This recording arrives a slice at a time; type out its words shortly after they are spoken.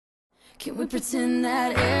Can we pretend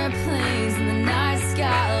that airplanes in the night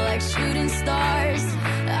sky like shooting stars?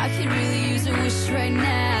 I could really use a wish right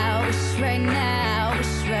now, wish right now,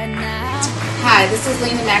 wish right now. Hi, this is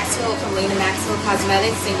Lena Maxwell from Lena Maxwell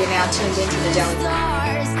Cosmetics, and you're now tuned into the Jelly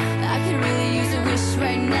Stars, I could really use a wish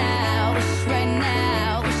right now, wish right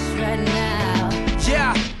now, wish right now.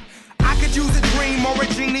 Yeah, I could use a dream or a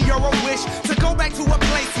genie or a wish to go back to a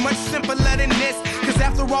place much simpler than this. Cause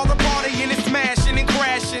after all the partying and smashing and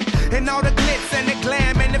crashing, and all the glitz and the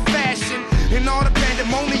glam and the fashion, and all the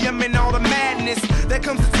pandemonium and all the madness, there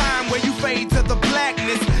comes a time where you fade to the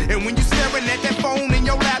blackness. And when you staring at that phone in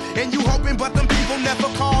your lap, and you hoping but them people never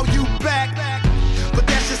call you back. But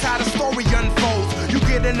that's just how the story unfolds. You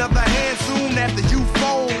get another hand soon after you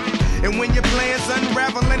fold. And when your plans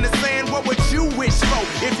unravel in the sand, what would you wish for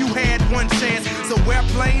if you had one chance? So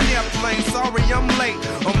airplane, sorry I'm late.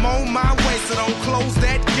 I'm on my way, so don't close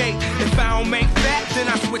that gate. If I don't make that, then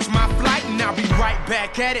I switch my flight, and I'll be right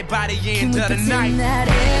back at it by the end of the night. That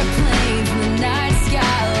airplanes in the night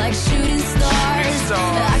sky like shooting stars.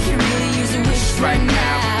 I can really use a wish right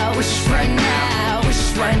now, wish right now,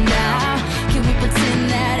 wish right now. Can we pretend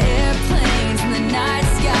that airplanes in the night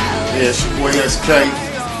sky like yeah, it's your boy SK.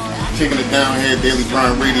 Kicking it down here, Daily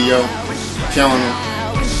Grind Radio, killing them.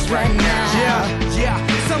 Yeah,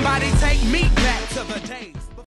 somebody take me